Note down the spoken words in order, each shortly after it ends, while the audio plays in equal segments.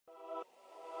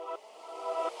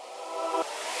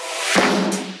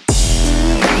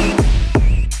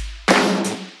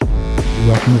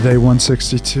Welcome to day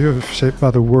 162 of Shaped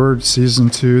by the Word, Season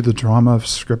 2, the drama of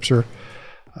Scripture.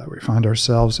 We find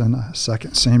ourselves in 2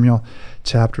 Samuel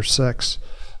chapter 6.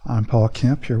 I'm Paul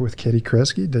Kemp here with Katie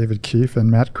Kresge, David Keefe,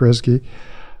 and Matt Kresge.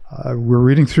 We're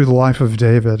reading through the life of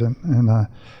David, and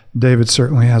David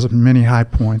certainly has many high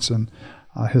points in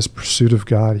his pursuit of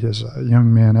God. He is a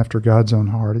young man after God's own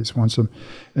heart. He's won some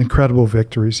incredible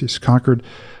victories. He's conquered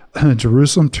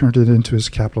Jerusalem, turned it into his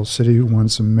capital city, won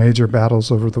some major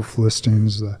battles over the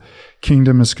Philistines. The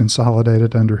kingdom is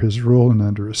consolidated under his rule and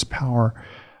under his power.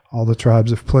 All the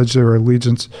tribes have pledged their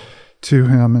allegiance to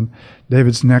him. And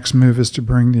David's next move is to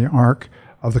bring the Ark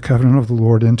of the Covenant of the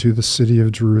Lord into the city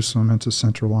of Jerusalem and to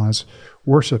centralize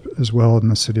worship as well in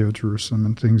the city of Jerusalem.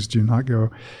 And things do not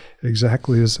go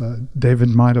exactly as David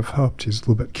might have hoped. He's a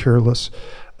little bit careless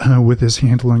with his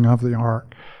handling of the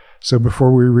Ark. So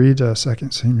before we read 2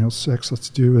 Samuel 6, let's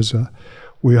do as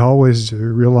we always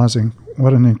do, realizing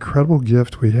what an incredible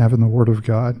gift we have in the Word of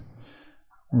God.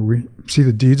 Where we see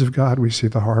the deeds of God, we see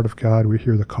the heart of God, we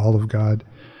hear the call of God.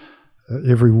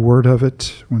 Every word of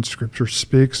it, when Scripture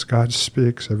speaks, God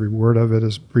speaks. Every word of it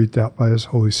is breathed out by His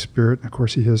Holy Spirit. And of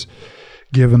course, He has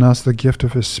given us the gift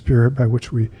of His Spirit by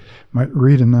which we might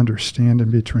read and understand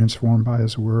and be transformed by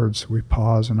His words. We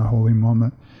pause in a holy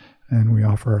moment and we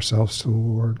offer ourselves to the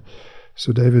Lord.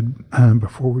 So David,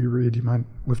 before we read, do you mind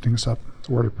lifting us up with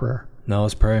a word of prayer? No,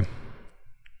 let's pray.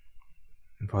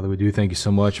 And Father, we do thank you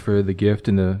so much for the gift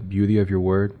and the beauty of your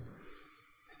word.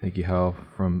 Thank you how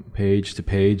from page to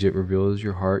page it reveals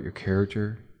your heart, your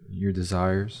character, your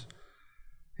desires,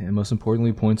 and most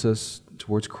importantly points us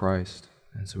towards Christ.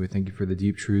 And so we thank you for the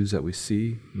deep truths that we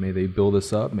see. May they build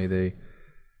us up. May they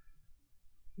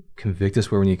convict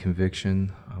us where we need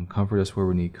conviction, comfort us where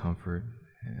we need comfort.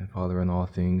 And Father, in all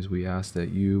things, we ask that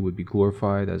you would be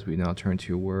glorified as we now turn to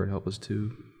your word. Help us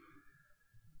to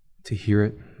hear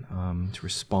it, to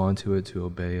respond to it, to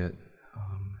obey it.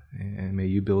 And may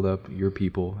you build up your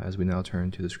people as we now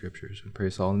turn to the Scriptures. We pray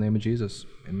this all in the name of Jesus.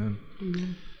 Amen.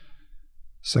 Amen.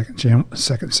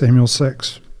 2 Samuel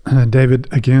 6. David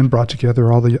again brought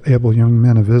together all the able young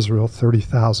men of Israel,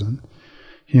 30,000.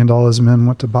 He and all his men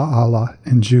went to Baalah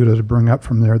in Judah to bring up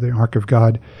from there the ark of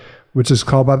God, which is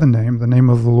called by the name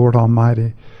of the Lord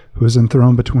Almighty, who is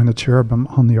enthroned between the cherubim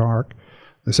on the ark.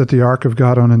 They set the ark of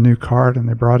God on a new cart, and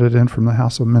they brought it in from the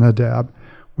house of Abinadab,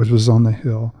 which was on the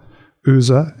hill.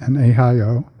 Uzzah and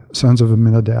Ahio, sons of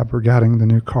Abinadab, were guiding the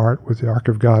new cart with the ark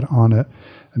of God on it,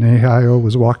 and Ahio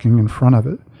was walking in front of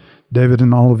it. David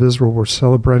and all of Israel were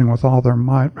celebrating with all their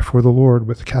might before the Lord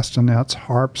with castanets,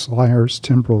 harps, lyres,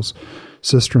 timbrels,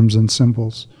 sistrums, and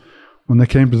cymbals. When they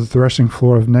came to the threshing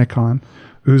floor of Nacon,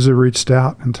 Uzzah reached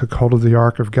out and took hold of the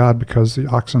ark of God because the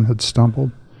oxen had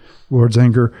stumbled. The Lord's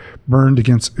anger burned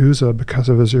against Uzzah because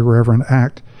of his irreverent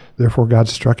act. Therefore God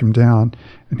struck him down,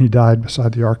 and he died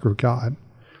beside the ark of God.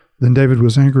 Then David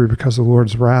was angry because the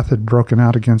Lord's wrath had broken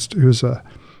out against Uzzah,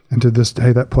 and to this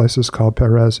day that place is called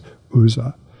Perez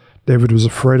Uzzah. David was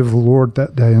afraid of the Lord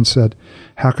that day and said,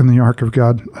 how can the ark of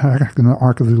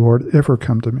the Lord ever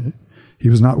come to me? He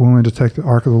was not willing to take the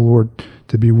ark of the Lord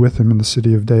to be with him in the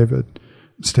city of David.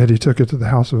 Instead, he took it to the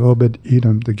house of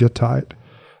Obed-Edom the Gittite.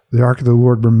 The ark of the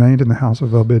Lord remained in the house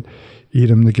of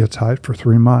Obed-Edom the Gittite for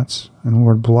 3 months, and the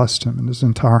Lord blessed him and his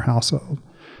entire household.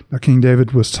 Now King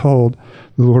David was told,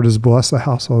 the Lord has blessed the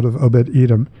household of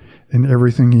Obed-Edom in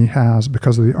everything he has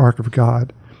because of the ark of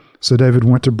God. So David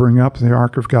went to bring up the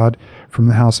ark of God from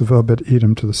the house of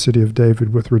Obed-Edom to the city of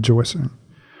David with rejoicing.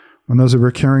 When those who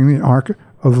were carrying the ark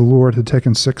of the Lord had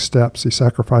taken 6 steps, he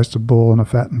sacrificed a bull and a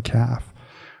fattened calf.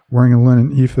 Wearing a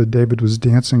linen ephod, David was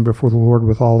dancing before the Lord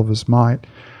with all of his might,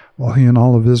 while he and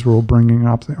all of Israel bringing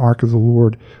up the ark of the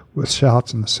Lord with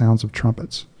shouts and the sounds of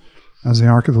trumpets. As the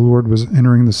ark of the Lord was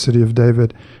entering the city of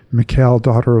David, Michal,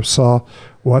 daughter of Saul,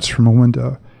 watched from a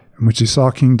window. And when she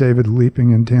saw King David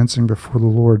leaping and dancing before the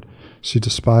Lord, she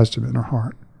despised him in her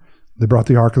heart. They brought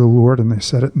the ark of the Lord, and they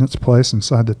set it in its place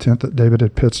inside the tent that David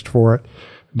had pitched for it.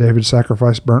 David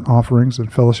sacrificed burnt offerings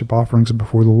and fellowship offerings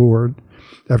before the Lord.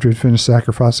 After he had finished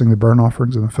sacrificing the burnt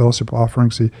offerings and the fellowship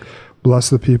offerings, he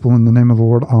blessed the people in the name of the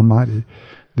Lord Almighty.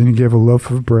 Then he gave a loaf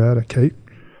of bread, a cake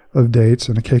of dates,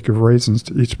 and a cake of raisins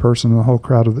to each person in the whole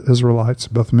crowd of the Israelites,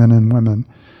 both men and women,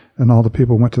 and all the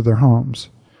people went to their homes.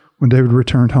 When David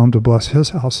returned home to bless his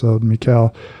household,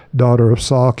 Michal, daughter of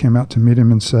Saul, came out to meet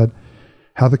him and said,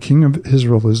 how the king of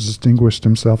Israel has distinguished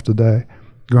himself today,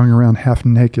 going around half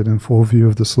naked in full view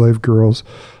of the slave girls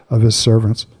of his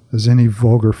servants, as any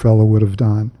vulgar fellow would have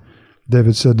done.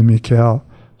 David said to Michal,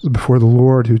 before the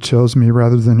Lord who chose me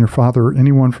rather than your father or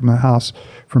anyone from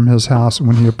his house,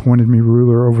 when he appointed me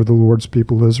ruler over the Lord's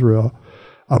people Israel.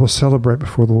 I will celebrate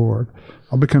before the Lord.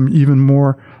 I'll become even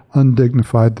more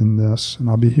undignified than this, and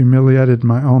I'll be humiliated in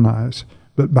my own eyes.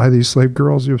 But by these slave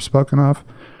girls you have spoken of,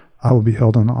 I will be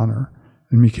held in honor.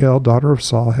 And Michal, daughter of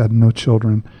Saul, had no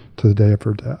children to the day of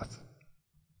her death.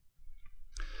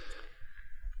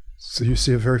 So you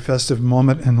see a very festive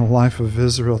moment in the life of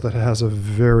Israel that has a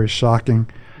very shocking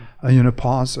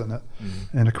pause in it.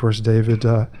 Mm-hmm. And of course, David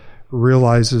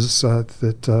realizes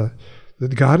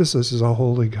that God is a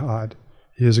holy God.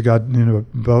 He is a God,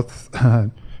 both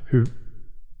who,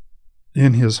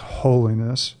 in his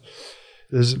holiness,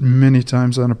 is many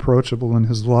times unapproachable. In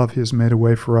his love, he has made a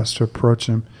way for us to approach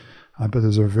him. But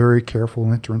there's a very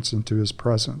careful entrance into his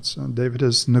presence. And David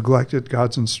has neglected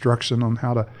God's instruction on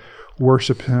how to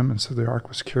worship him, and so the ark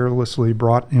was carelessly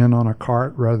brought in on a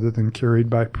cart rather than carried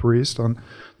by priests on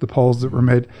the poles that were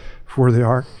made for the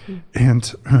ark. And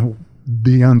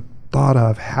the unthought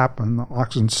of happened. The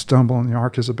oxen stumble and the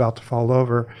ark is about to fall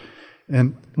over.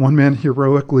 And one man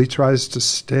heroically tries to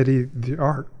steady the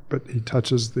ark, but he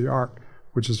touches the ark,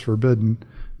 which is forbidden.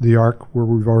 The ark where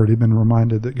we've already been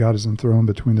reminded that God is enthroned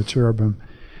between the cherubim.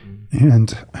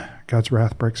 And God's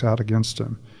wrath breaks out against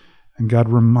him. And God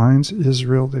reminds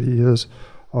Israel that he is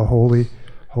a holy,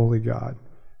 holy God.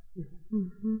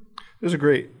 Mm-hmm. There's a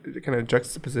great kind of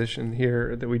juxtaposition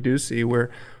here that we do see where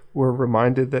we're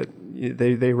reminded that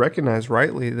they recognize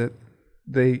rightly that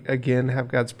they, again, have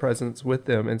God's presence with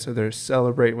them. And so they're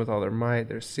celebrating with all their might.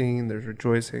 They're singing, they're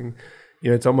rejoicing.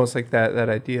 It's almost like that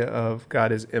idea of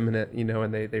God is imminent,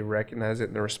 and they recognize it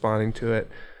and they're responding to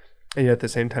it. And yet at the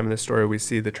same time in the story, we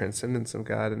see the transcendence of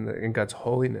God and God's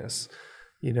holiness.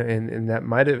 And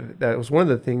that was one of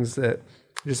the things that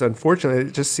just unfortunately,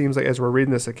 it just seems like as we're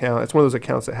reading this account, it's one of those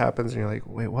accounts that happens and you're like,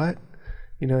 wait, what?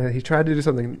 He tried to do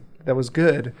something that was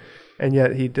good, and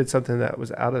yet he did something that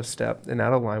was out of step and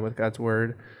out of line with God's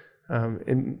word.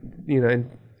 And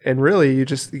really you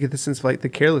get the sense of like the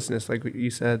carelessness, like you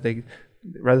said, they,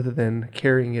 rather than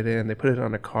carrying it in, they put it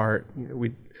on a cart.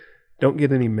 We don't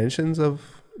get any mentions of,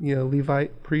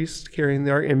 Levite priests carrying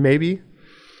the ark, and maybe,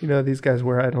 these guys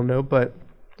were, I don't know, but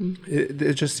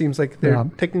it just seems like they're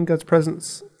taking God's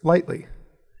presence lightly.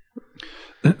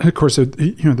 And of course,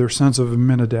 they're sons of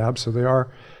Amminadab, so they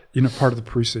are, part of the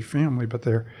priestly family, but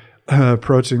they're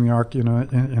approaching the ark, in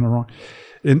a wrong.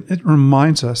 And it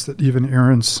reminds us that even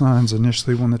Aaron's sons,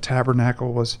 initially when the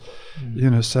tabernacle was,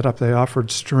 set up, they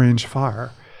offered strange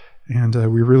fire. And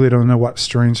we really don't know what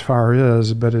strange fire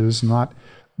is, but it is not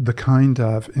the kind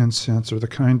of incense or the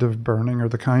kind of burning or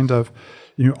the kind of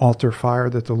altar fire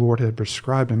that the Lord had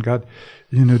prescribed, and God,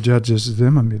 judges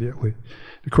them immediately.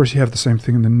 Of course, you have the same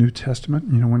thing in the New Testament,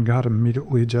 when God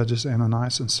immediately judges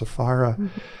Ananias and Sapphira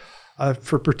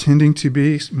for pretending to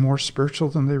be more spiritual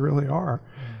than they really are.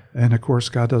 And of course,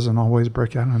 God doesn't always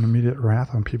break out in immediate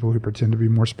wrath on people who pretend to be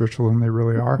more spiritual than they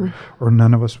really are, or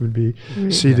none of us would be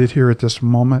seated here at this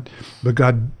moment. But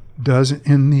God does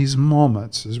in these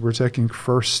moments, as we're taking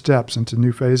first steps into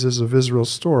new phases of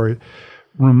Israel's story,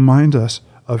 remind us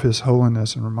of his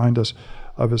holiness and remind us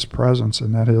of his presence.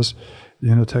 And that is,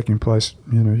 taking place,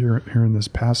 here in this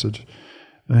passage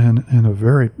and in a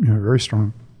very, very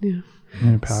strong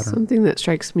pattern. Something that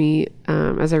strikes me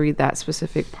as I read that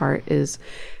specific part is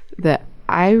that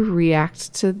I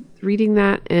react to reading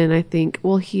that and I think,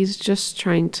 well, he's just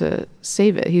trying to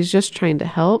save it. He's just trying to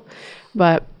help.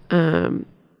 But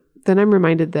then I'm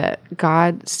reminded that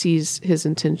God sees his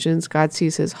intentions. God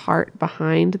sees his heart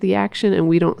behind the action, and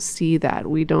we don't see that.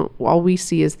 All we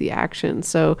see is the action.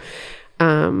 So,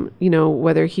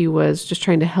 whether he was just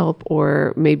trying to help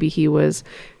or maybe he was,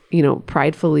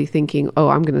 pridefully thinking, oh,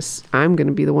 I'm going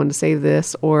to be the one to save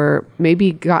this. Or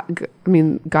maybe God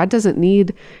doesn't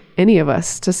need any of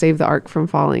us to save the ark from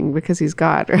falling because he's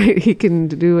God, right? He can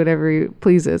do whatever he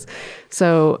pleases.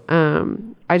 So,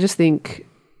 I just think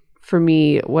for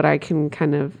me,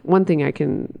 one thing I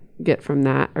can get from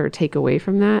that or take away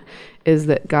from that is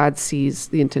that God sees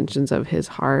the intentions of his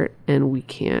heart and we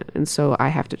can't. And so I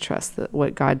have to trust that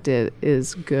what God did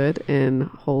is good and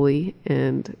holy,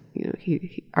 and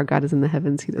our God is in the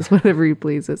heavens. He does whatever he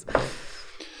pleases.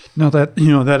 No,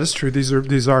 that is true.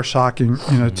 These are shocking,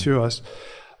 to us.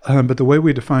 But the way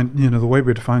we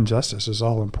define justice is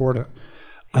all important.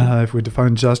 If we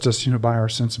define justice, by our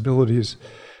sensibilities,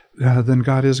 then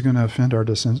God is going to offend our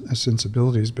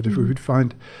sensibilities. But if we would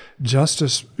find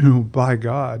justice by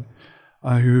God,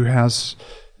 who has,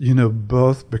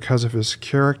 both because of his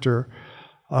character,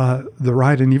 the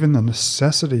right and even the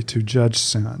necessity to judge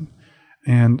sin,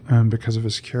 and because of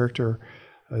his character,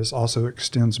 also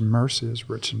extends mercy, is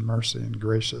rich in mercy and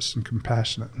gracious and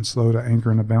compassionate and slow to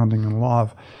anger and abounding in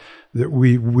love, that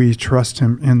we trust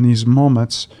him in these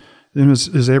moments,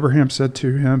 As Abraham said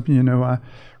to him,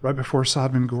 right before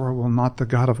Sodom and Gomorrah, will not the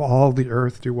God of all the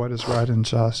earth do what is right and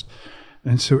just?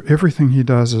 And so everything he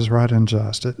does is right and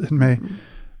just. It may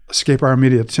escape our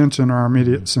immediate attention or our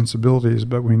immediate sensibilities,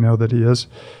 but we know that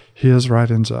he is right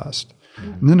and just.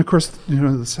 And then, of course,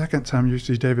 the second time you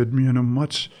see David,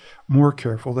 much more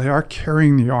careful. They are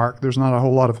carrying the ark. There's not a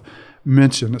whole lot of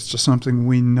mention. It's just something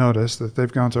we notice that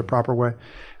they've gone to a proper way.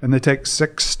 And they take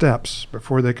 6 steps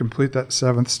before they complete that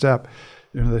 7th step.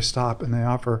 They stop and they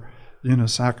offer,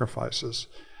 sacrifices.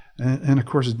 And of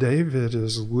course, David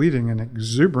is leading an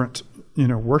exuberant,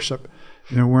 worship,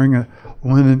 wearing a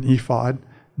linen ephod,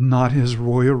 not his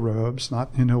royal robes,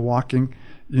 not, walking,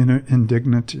 in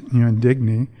dignity.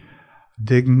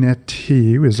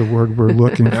 Dignity is the word we're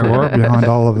looking for behind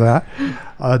all of that.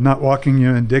 Not walking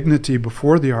in dignity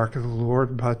before the ark of the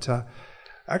Lord, but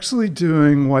actually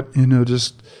doing what,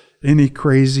 just any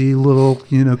crazy little,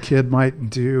 kid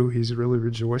might do. He's really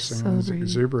rejoicing in his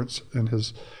exuberance and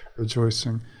his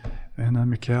rejoicing. And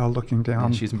Mikhail looking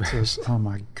down says, oh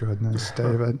my goodness,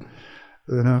 David.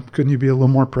 Couldn't you be a little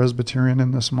more Presbyterian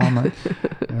in this moment?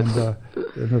 And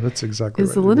that's exactly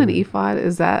Is right. the linen ephod,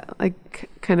 is that like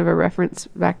kind of a reference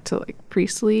back to like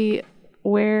priestly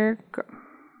wear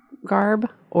garb,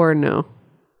 or no?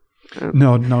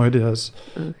 No, it is.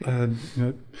 Okay.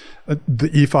 The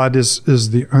ephod is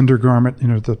the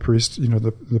undergarment, the priest,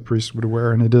 the priest would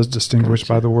wear, and it is distinguished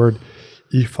by the word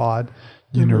ephod,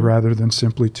 rather than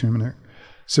simply tunic.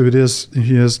 So he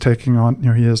is taking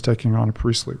on a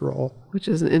priestly role. Which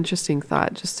is an interesting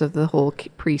thought, just of the whole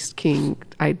priest-king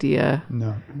idea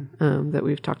that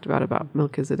we've talked about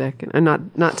Melchizedek. And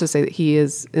not to say that he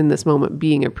is, in this moment,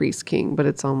 being a priest-king, but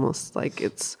it's almost like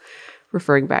it's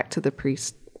referring back to the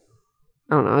priest.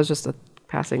 I don't know, it was just a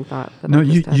passing thought.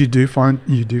 You do find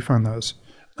those.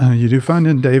 You do find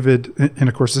in David, and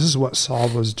of course, this is what Saul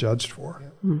was judged for.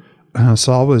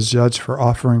 Saul was judged for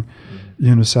offering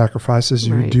sacrifices.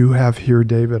 You do have here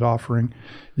David offering,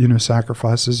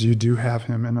 sacrifices. You do have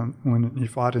him in an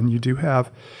ephod, and you do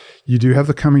have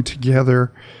the coming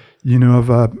together,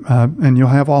 and you'll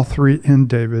have all 3 in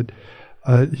David.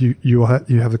 You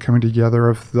have the coming together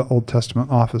of the Old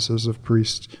Testament offices of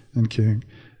priest and king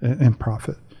and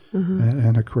prophet,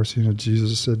 and of course,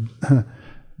 Jesus said,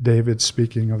 David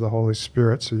speaking of the Holy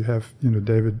Spirit. So you have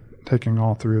David taking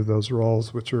all 3 of those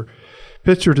roles, which are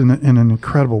pictured in an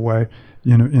incredible way,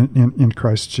 in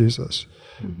Christ Jesus.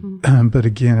 But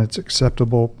again, it's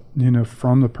acceptable,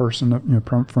 from the person of,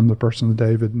 from the person of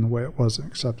David, in the way it wasn't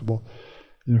acceptable,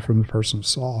 from the person of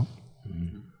Saul.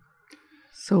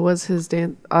 So was his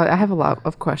dance? I have a lot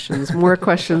of questions, more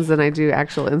questions than I do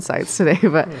actual insights today.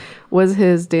 But was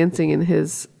his dancing and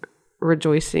his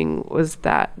rejoicing,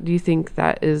 do you think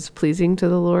that is pleasing to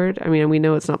the Lord? I mean, we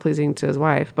know it's not pleasing to his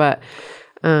wife, but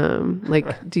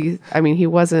he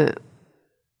wasn't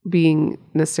being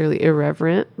necessarily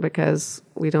irreverent, because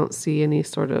we don't see any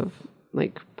sort of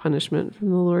like punishment from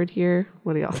the Lord here.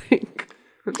 What do y'all think?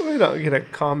 We don't get a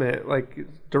comment like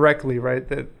directly, right?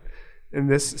 That in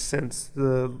this sense,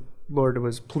 the Lord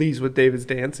was pleased with David's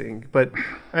dancing, but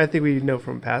I think we know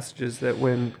from passages that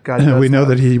when God does we know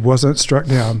that he wasn't struck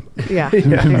down. Yeah,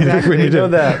 exactly. We know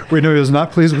that. We know he was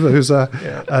not pleased with it.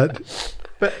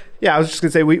 But I was just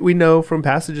gonna say we know from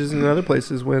passages in other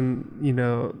places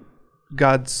when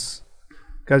God's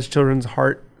children's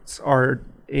hearts are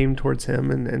aimed towards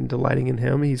him and delighting in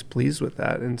him. He's pleased with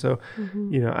that, and so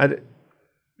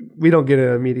we don't get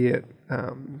an immediate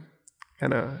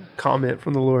kind of comment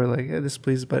from the Lord like, hey, this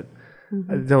pleased, but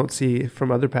I don't see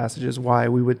from other passages why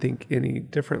we would think any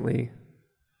differently.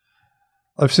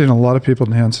 I've seen a lot of people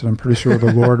dance, and I'm pretty sure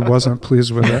the Lord wasn't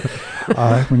pleased with it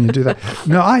when you do that.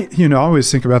 No, I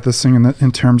always think about this thing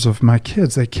in terms of my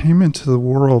kids. They came into the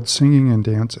world singing and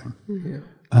dancing,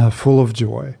 full of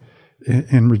joy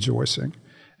and rejoicing.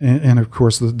 And of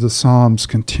course, the Psalms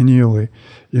continually,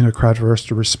 cry for us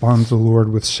to respond to the Lord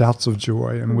with shouts of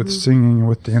joy and with singing and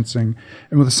with dancing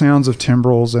and with the sounds of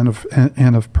timbrels and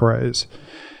of praise.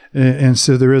 And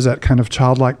so there is that kind of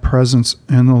childlike presence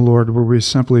in the Lord where we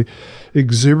simply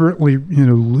exuberantly,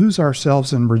 lose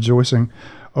ourselves in rejoicing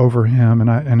over Him.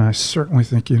 And I certainly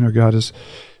think, God is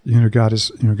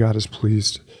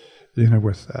pleased,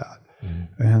 with that.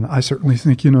 And I certainly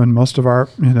think, in most of our,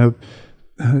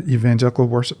 evangelical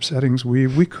worship settings,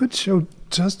 we could show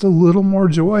just a little more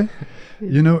joy,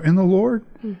 in the Lord.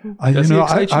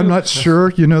 I'm not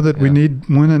sure, that we need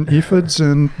linen ephods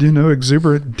and,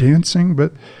 exuberant dancing,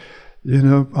 but,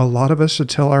 a lot of us should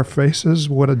tell our faces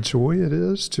what a joy it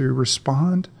is to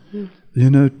respond, to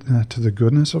the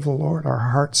goodness of the Lord.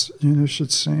 Our hearts,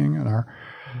 should sing, and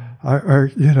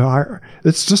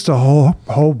It's just a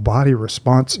whole body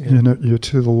response,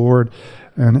 to the Lord,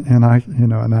 and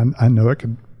I know it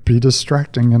could be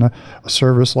distracting in a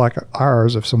service like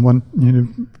ours if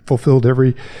someone fulfilled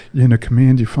every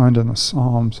command you find in the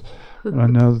Psalms. But I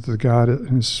know that the God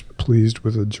is pleased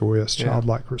with a joyous,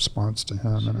 childlike response to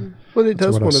Him. And it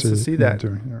does want us to see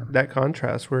that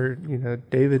contrast where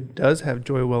David does have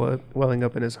joy welling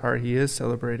up in his heart. He is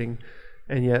celebrating,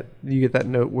 and yet you get that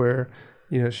note where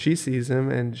she sees him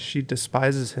and she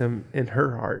despises him in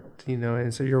her heart.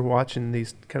 And so you're watching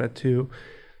these kind of two.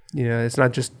 It's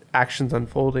not just actions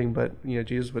unfolding, but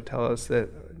Jesus would tell us that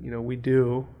we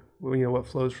do what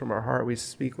flows from our heart. We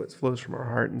speak what flows from our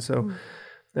heart, and so.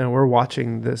 And we're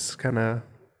watching this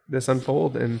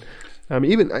unfold, and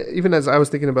even as I was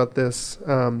thinking about this,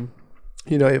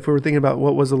 if we were thinking about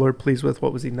what was the Lord pleased with,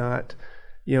 what was He not,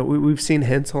 we've seen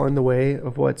hints along the way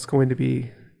of what's going to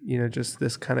be, just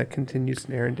this kind of continued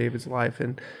snare in David's life,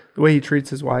 and the way he treats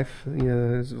his wife.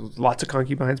 There's lots of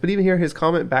concubines, but even here, his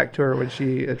comment back to her when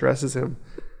she addresses him,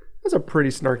 that's a pretty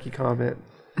snarky comment.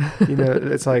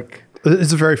 It's like.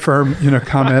 It's a very firm,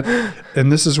 comment,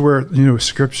 and this is where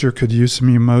Scripture could use some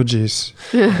emojis,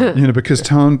 because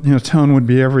tone would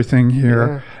be everything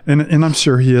here, and I'm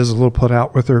sure he is a little put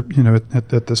out with her,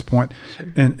 at this point,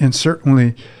 and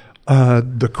certainly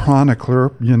the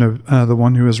chronicler, the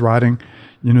one who is writing,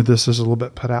 this is a little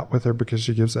bit put out with her because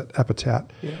she gives that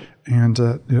epithet, and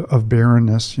of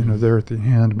barrenness, there at the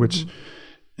end, which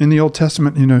in the Old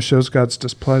Testament, shows God's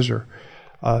displeasure.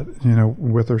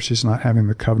 With her, she's not having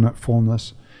the covenant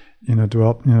fullness,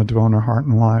 dwell in her heart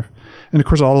and life. And of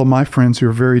course, all of my friends who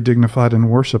are very dignified in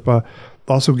worship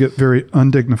also get very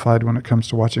undignified when it comes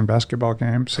to watching basketball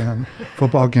games and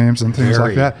football games and things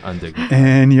like that. Undignified.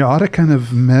 And you ought to kind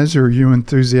of measure your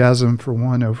enthusiasm for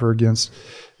one over against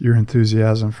your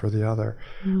enthusiasm for the other.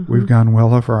 Mm-hmm. We've gone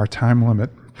well over our time limit,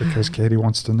 because Katie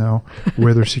wants to know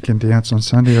whether she can dance on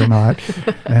Sunday or not,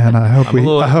 and I hope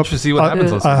to see what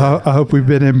happens on Sunday. I hope we've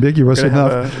been ambiguous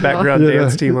enough. Have a background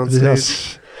dance team on stage.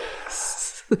 Yes.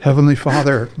 Heavenly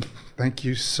Father, thank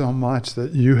you so much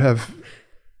that you have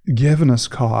given us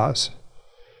cause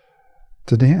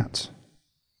to dance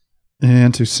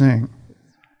and to sing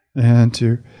and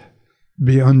to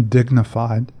be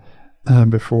undignified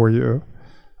before you.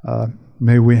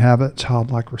 May we have a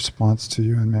childlike response to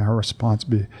you, and may our response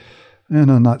be,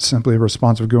 not simply a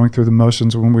response of going through the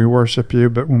motions when we worship you,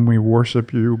 but when we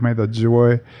worship you, may the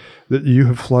joy that you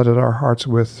have flooded our hearts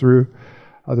with through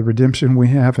the redemption we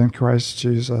have in Christ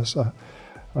Jesus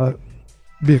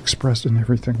be expressed in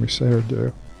everything we say or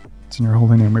do. It's in your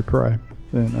holy name we pray.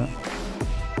 Amen.